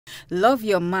Love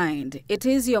your mind. It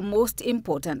is your most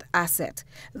important asset.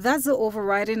 That's the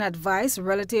overriding advice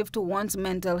relative to one's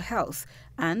mental health.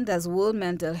 And as World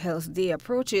Mental Health Day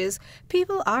approaches,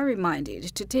 people are reminded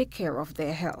to take care of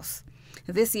their health.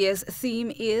 This year's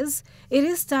theme is, it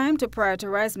is time to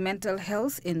prioritize mental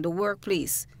health in the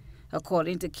workplace.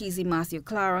 According to Kizzy Matthew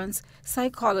Clarence,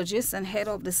 psychologist and head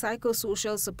of the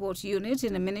Psychosocial Support Unit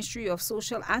in the Ministry of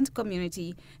Social and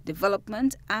Community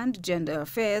Development and Gender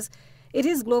Affairs, it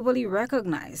is globally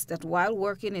recognized that while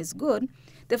working is good,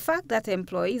 the fact that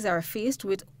employees are faced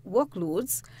with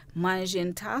workloads,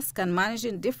 managing tasks and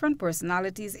managing different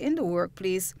personalities in the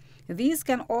workplace, these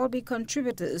can all be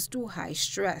contributors to high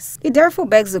stress. It therefore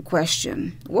begs the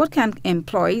question, what can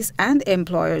employees and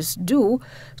employers do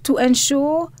to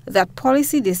ensure that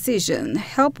policy decisions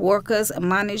help workers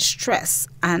manage stress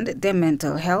and their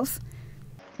mental health?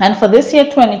 And for this year,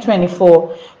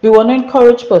 2024, we want to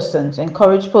encourage persons in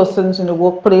the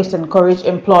workplace, encourage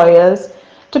employers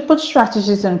to put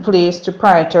strategies in place to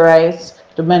prioritize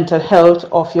the mental health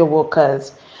of your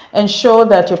workers. Ensure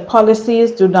that your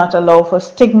policies do not allow for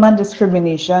stigma and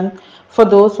discrimination for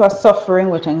those who are suffering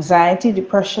with anxiety,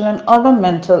 depression, and other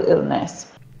mental illness.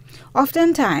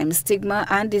 Oftentimes, stigma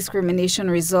and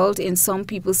discrimination result in some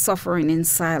people suffering in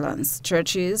silence.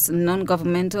 Churches,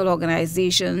 non-governmental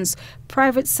organizations,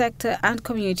 private sector and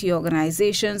community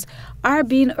organizations are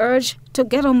being urged to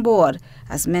get on board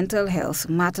as mental health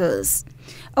matters.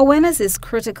 Awareness is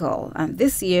critical, and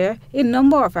this year, a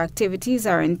number of activities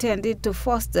are intended to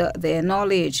foster their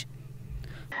knowledge.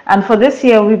 And for this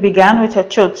year, we began with a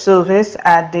church service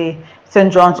at the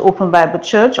St. John's Open Bible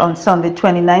Church on Sunday,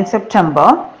 29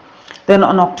 September. Then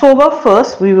on October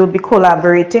 1st, we will be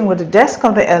collaborating with the Desk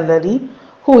of the Elderly,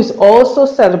 who is also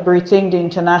celebrating the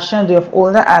International Day of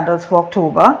Older Adults for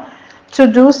October,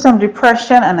 to do some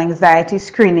depression and anxiety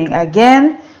screening.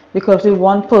 Again, because we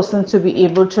want persons to be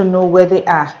able to know where they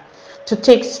are, to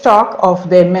take stock of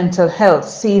their mental health,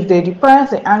 see if they're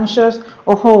depressed, they're anxious,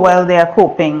 or how well they are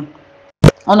coping.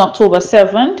 On October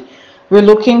 7th, we're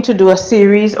looking to do a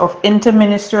series of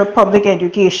interministerial public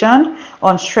education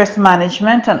on stress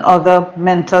management and other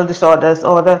mental disorders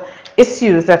or the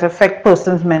issues that affect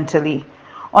persons mentally.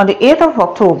 On the 8th of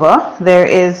October, there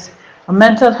is a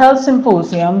mental health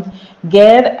symposium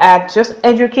geared at just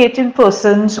educating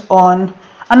persons on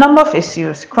a number of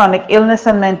issues: chronic illness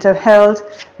and mental health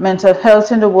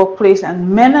in the workplace, and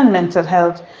men and mental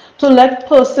health, to let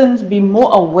persons be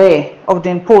more aware of the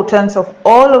importance of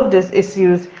all of these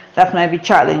issues that might be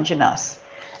challenging us.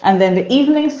 And then the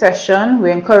evening session, we're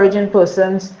encouraging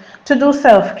persons to do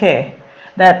self-care.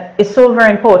 That it's so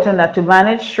very important that to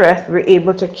manage stress, we're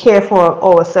able to care for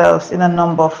ourselves in a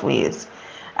number of ways.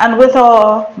 And with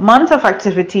our month of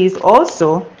activities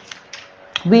also,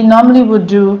 we normally would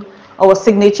do our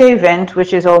signature event,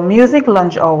 which is our music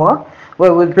lunch hour,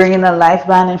 where we'll bring in a live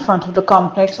band in front of the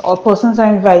complex. All persons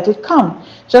are invited. Come,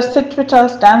 just sit with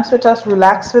us, dance with us,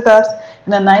 relax with us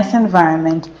in a nice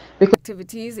environment.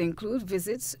 Activities include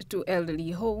visits to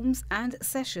elderly homes and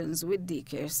sessions with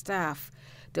daycare staff.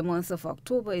 The month of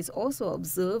October is also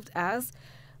observed as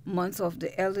Month of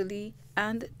the Elderly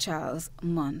and Child's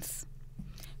Month.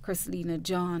 Christelina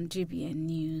John, GBN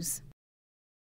News.